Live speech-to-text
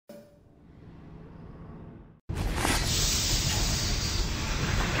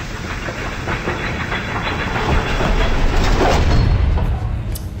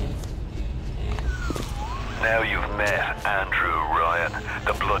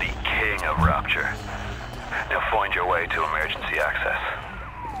to emergency access.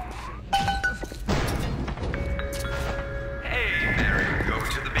 Hey, there. Going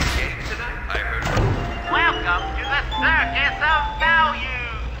to the big game tonight, I heard. Welcome to the Circus of Value!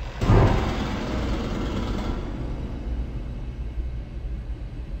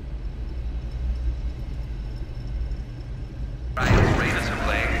 Ryan's Raiders are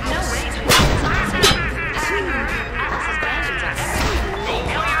playing. No way.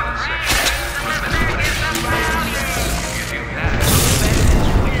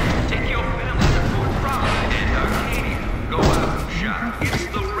 Take your family to Fort Pride and Arcadia. Go out and shine. It's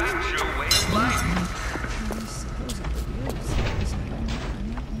the rapture way of life.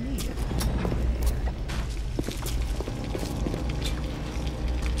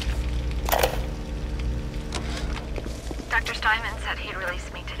 Dr. Steinman said he'd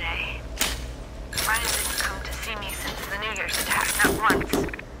release me today. Ryan didn't come to see me since the New Year's attack, not once.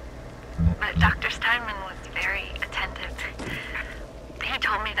 But Dr. Steinman was very attentive. He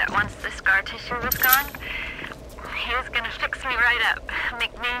told me that once the scar tissue was gone, he was gonna fix me right up,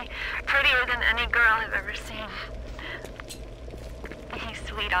 make me prettier than any girl I've ever seen. He's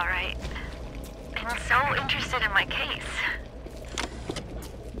sweet, all right. And so interested in my case.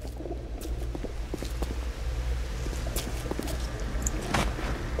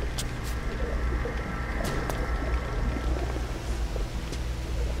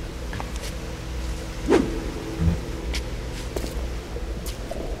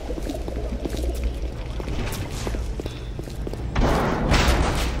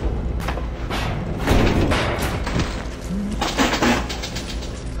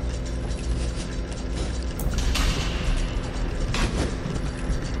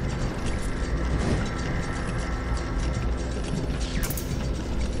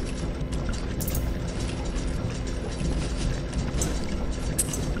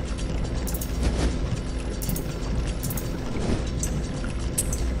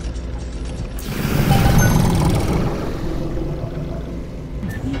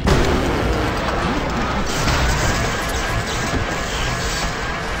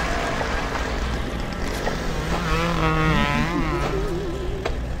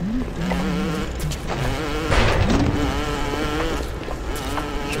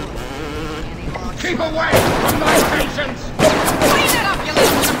 Keep away from my patients! Clean it up, you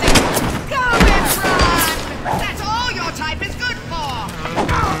little something! Go and run! That's all your type is good for!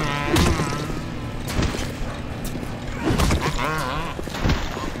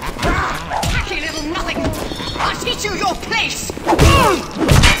 Tacky little nothing! I'll teach you your place!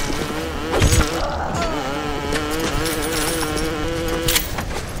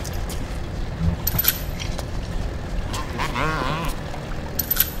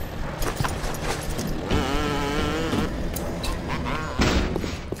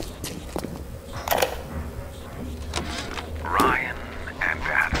 Ryan and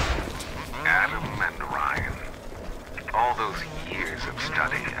Adam. Adam and Ryan. All those years of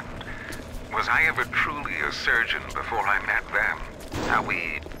study, and was I ever truly a surgeon before I met them? How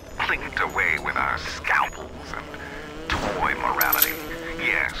we blinked away with our scalpels and toy morality.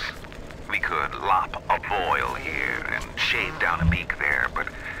 Yes, we could lop a boil here and shave down a beak there, but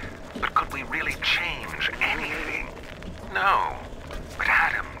could we really change anything? No. But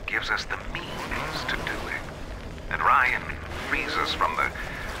Adam gives us the means to do it. And Ryan frees us from the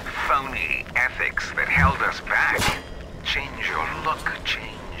phony ethics that held us back. Change your look,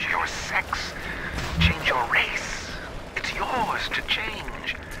 change your sex, change your race. It's yours to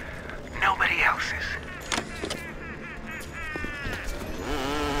change. Nobody else's.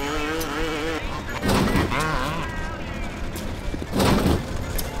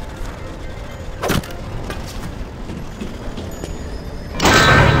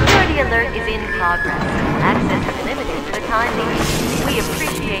 Security alert is in progress. Access is limited for the time being. We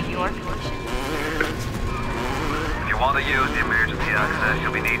appreciate your patience. If you want to use the emergency access,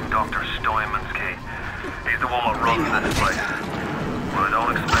 you'll be needing Dr. Steinman's key. He's the one that runs this place. But I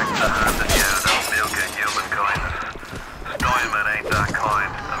don't expect to hand it you that milk of human kindness. Steinman ain't that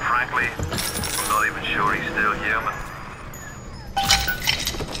kind, and frankly, I'm not even sure he's still human.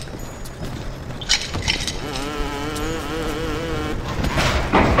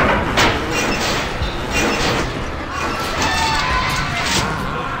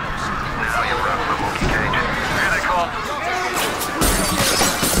 Now you're running the monkey cage. Here they come.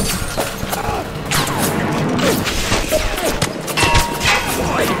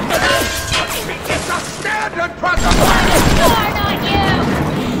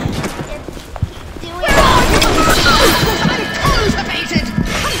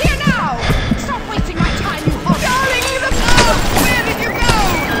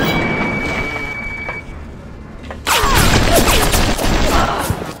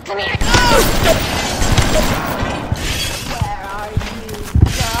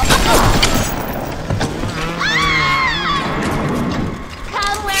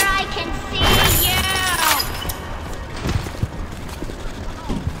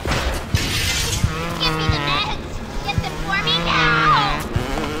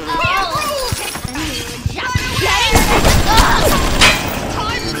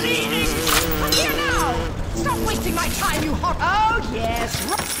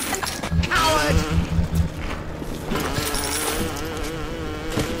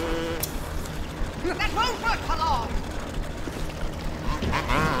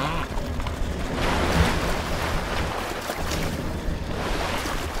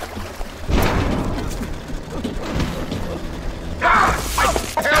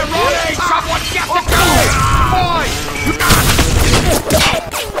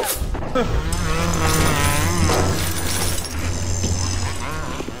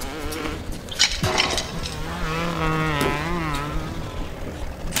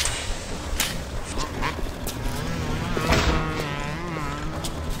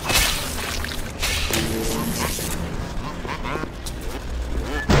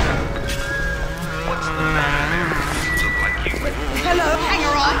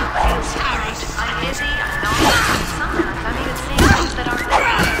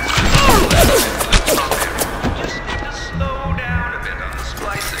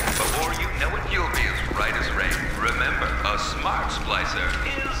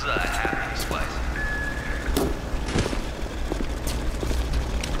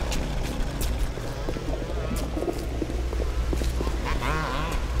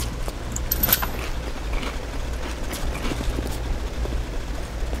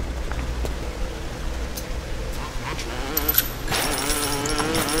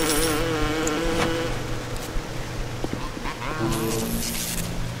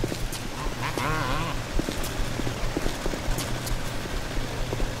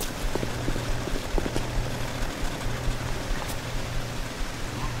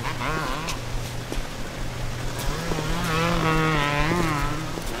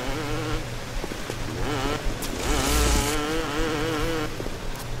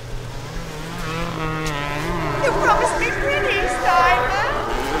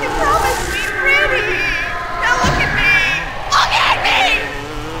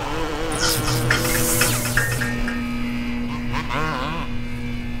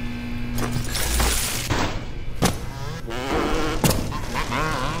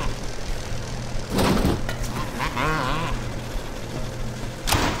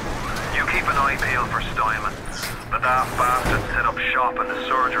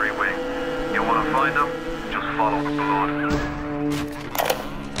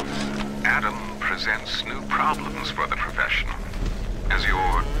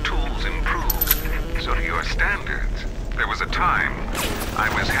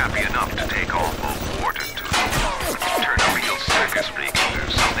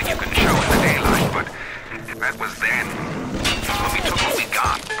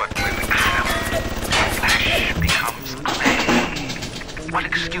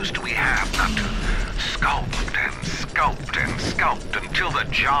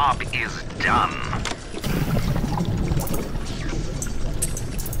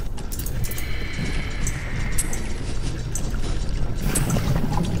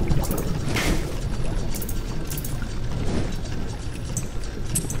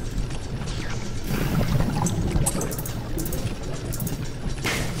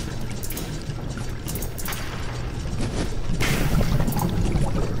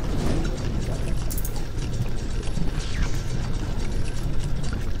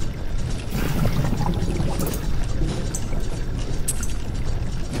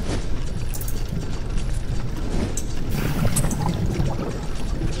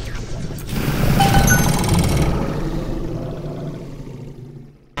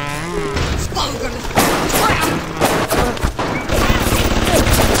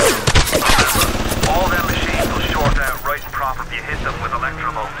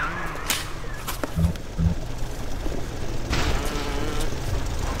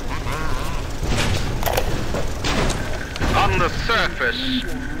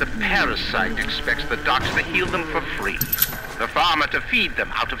 The parasite expects the doctor to heal them for free, the farmer to feed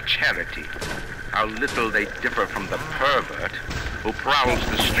them out of charity. How little they differ from the pervert who prowls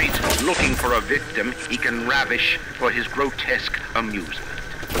the streets looking for a victim he can ravish for his grotesque amusement.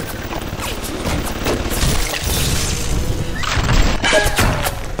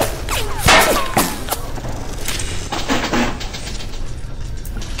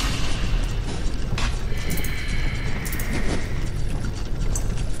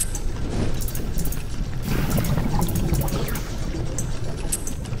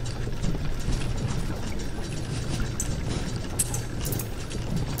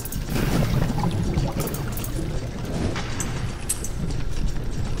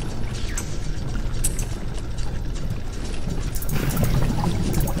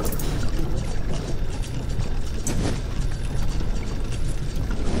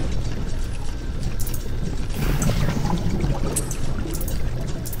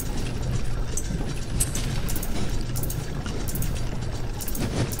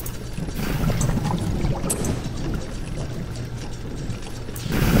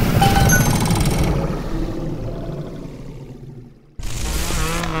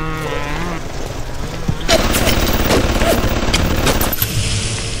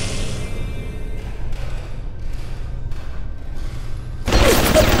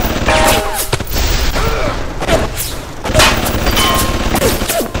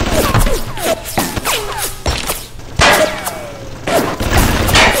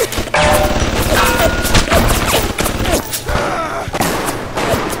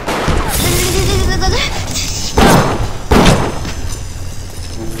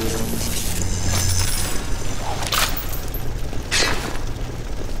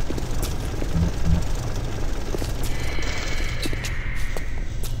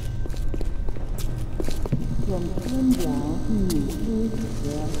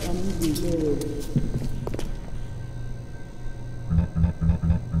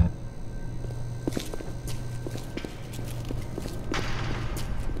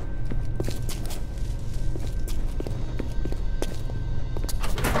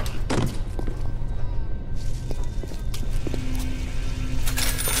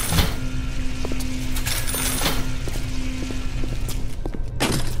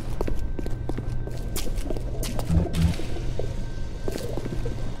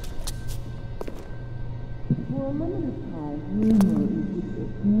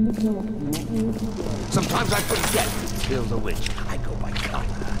 Sometimes I forget to kill the witch. I go by color.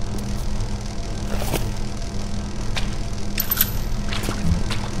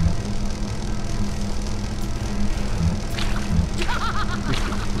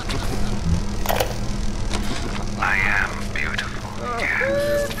 I am beautiful.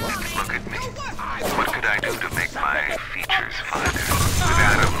 Yes. Look at me. What could I do to make my features finer? With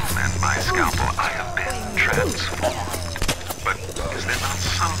Adam and my scalpel, I have been transformed. But is there not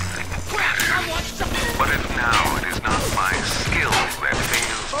something better? What if now it is not my skill that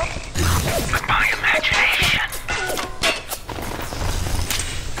fails me, but my imagination?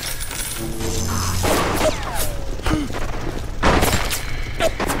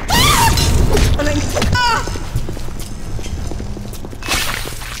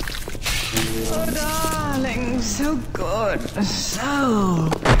 Oh, darling, so good. So...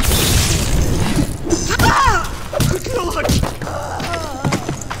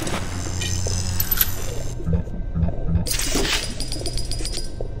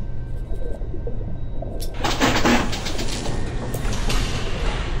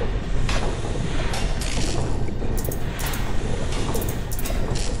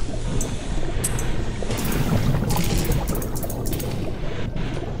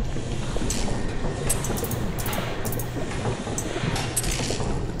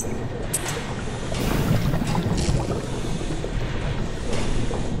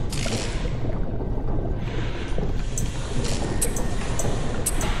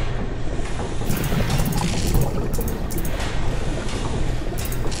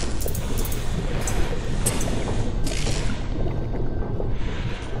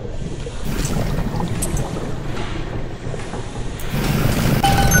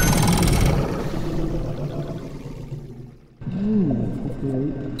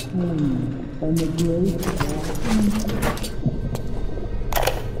 Good Lord!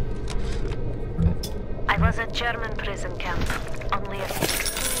 I was at German prison camp, only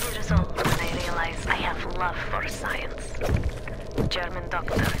 16 years old when I realized I have love for science. German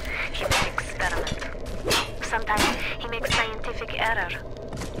doctor, he makes experiment. Sometimes he makes scientific error.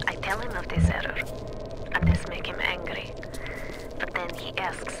 I tell him of this error, and this makes him angry. But then he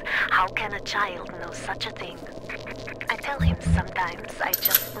asks, how can a child know such a thing? I tell him sometimes I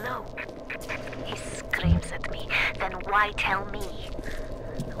just know. He screams at me, then why tell me?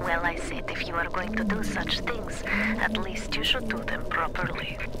 Well, I said, if you are going to do such things, at least you should do them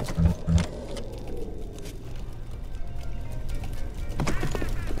properly.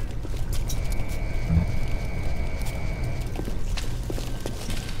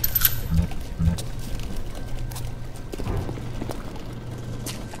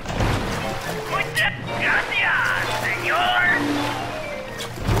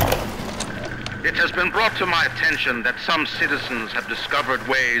 It has been brought to my attention that some citizens have discovered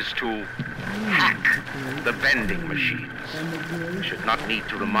ways to hack the vending machines. I should not need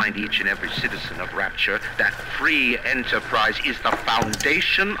to remind each and every citizen of Rapture that free enterprise is the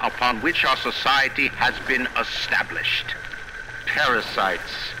foundation upon which our society has been established.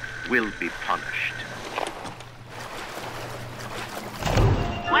 Parasites will be punished.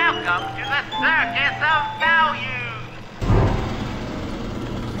 Welcome to the Circus of Value!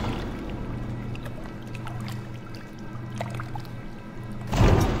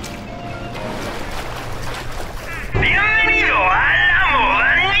 Bienvenido al amor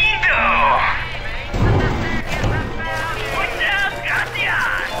lindo. Muchas gracias,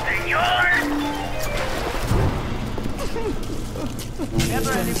 señor.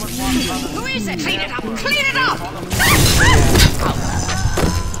 Who is it? Clean it up! Clean it up!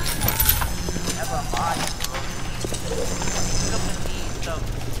 Never mind. Look at these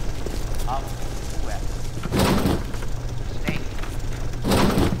of whoever. Snake.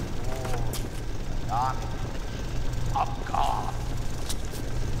 Dark. Of God.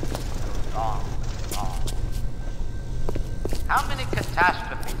 Long. How many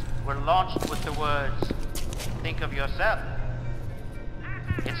catastrophes were launched with the words, think of yourself?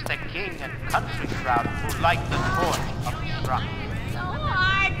 It's the king and country crowd who light the torch of destruction. So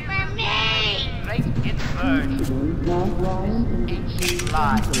hard for me! Great inspiration. version. This ancient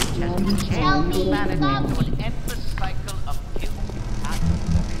lie which has chained humanity to an endless cycle of guilt and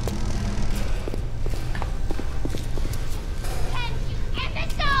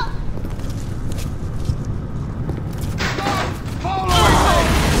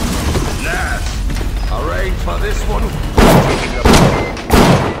Alright, for this one.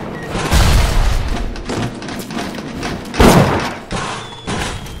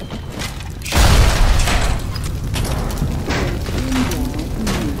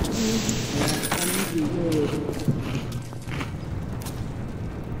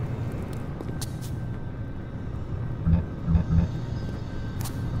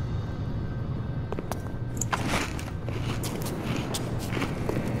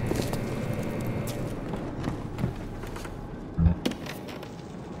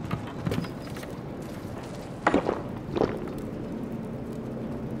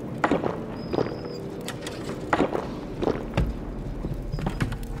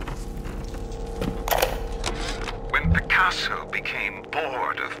 Picasso became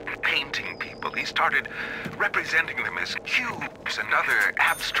bored of painting people. He started representing them as cubes and other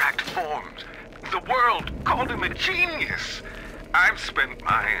abstract forms. The world called him a genius. I've spent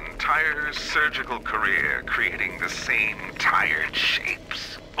my entire surgical career creating the same tired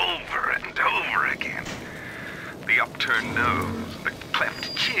shapes over and over again. The upturned nose, the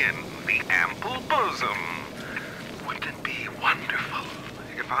cleft chin, the ample bosom. Wouldn't it be wonderful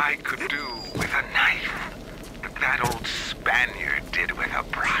if I could do with a knife what that old Spaniard did with a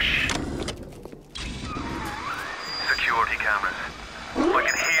brush? Security cameras. I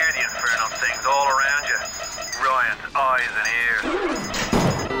can hear the infernal things all around you. Ryan's eyes and ears.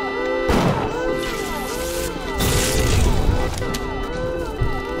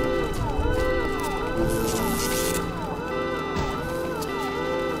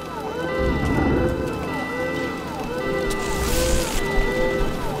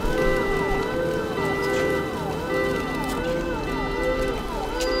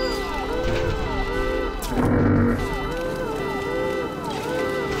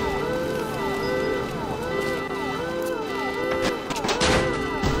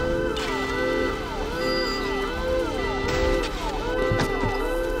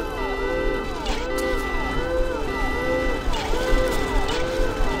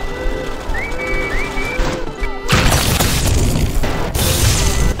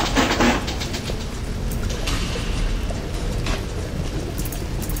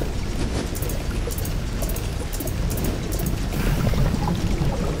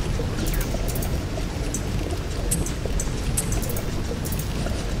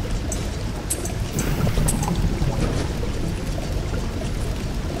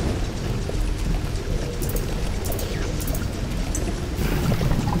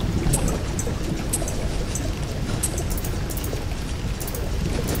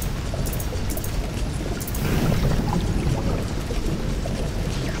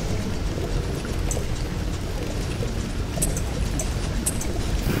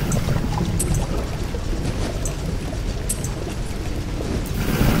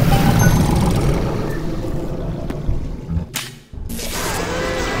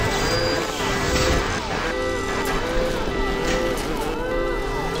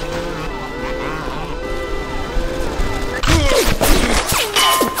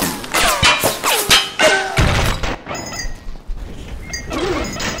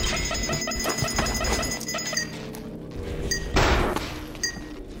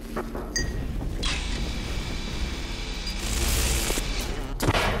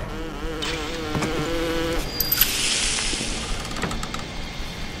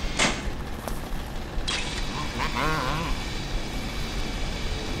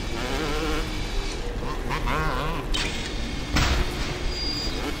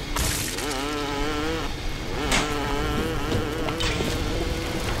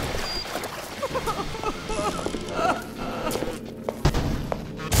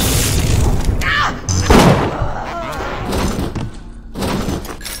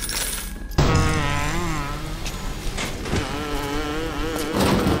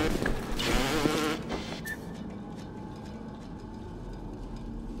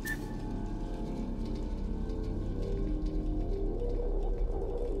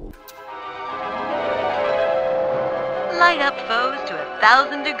 Light up foes to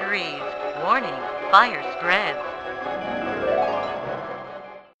 1,000 degrees. Warning, fire spreads.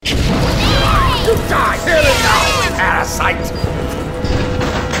 You die! Here and now, parasite!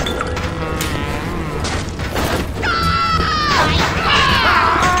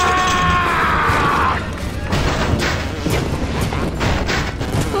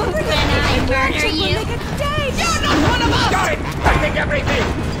 When I murder you! You're not one of us! Got it! I take everything!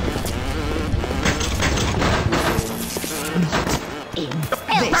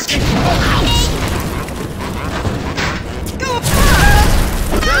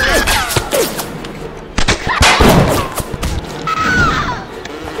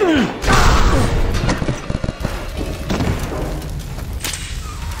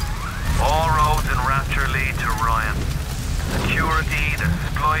 All roads in Rapture lead to Ryan. Security, the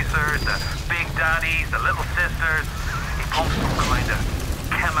splicers, the big daddies, the little sisters. He pumps some kind of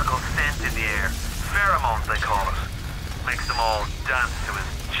chemical scent in the air. Pheromones, they call it. Makes them all dance to his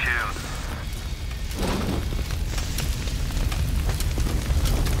tune.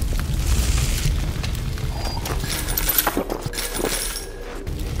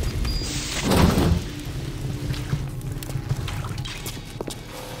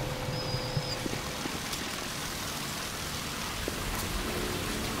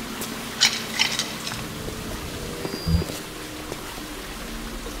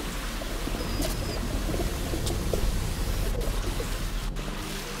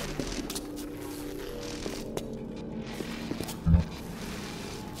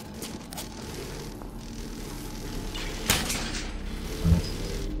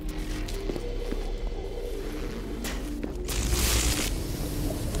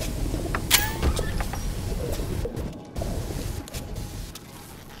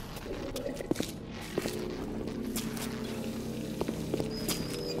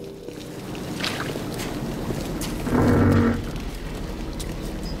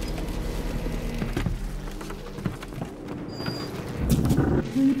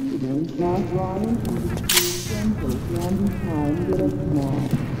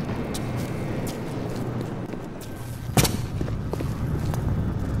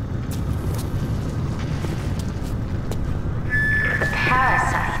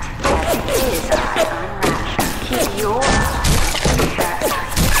 Parasite, as it is I unravel. Keep your eye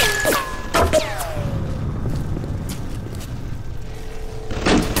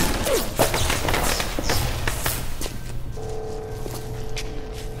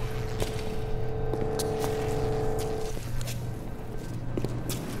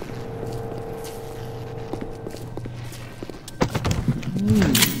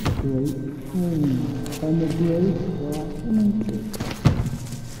on the parasite.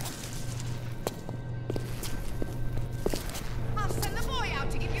 I'll send the boy out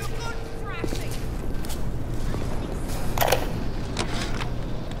to give you a good thrashing.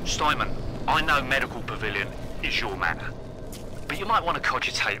 Steinman, I know medical pavilion is your matter, but you might want to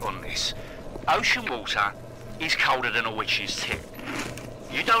cogitate on this. Ocean water is colder than a witch's tit.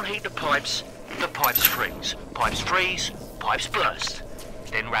 You don't heat the pipes freeze. Pipes freeze, pipes burst.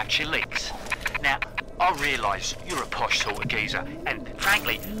 Then Rapture leaks. Now, I realise you're a posh sort of geezer, and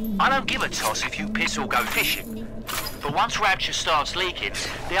frankly, I don't give a toss if you piss or go fishing. But once Rapture starts leaking,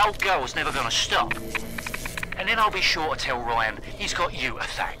 the old girl's never gonna stop. And then I'll be sure to tell Ryan he's got you to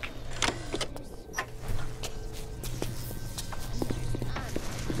thank.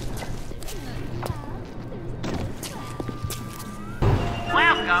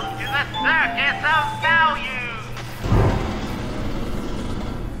 Welcome to the Circus of Value!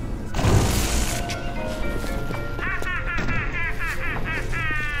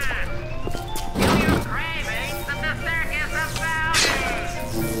 Feel your cravings at the Circus of Value!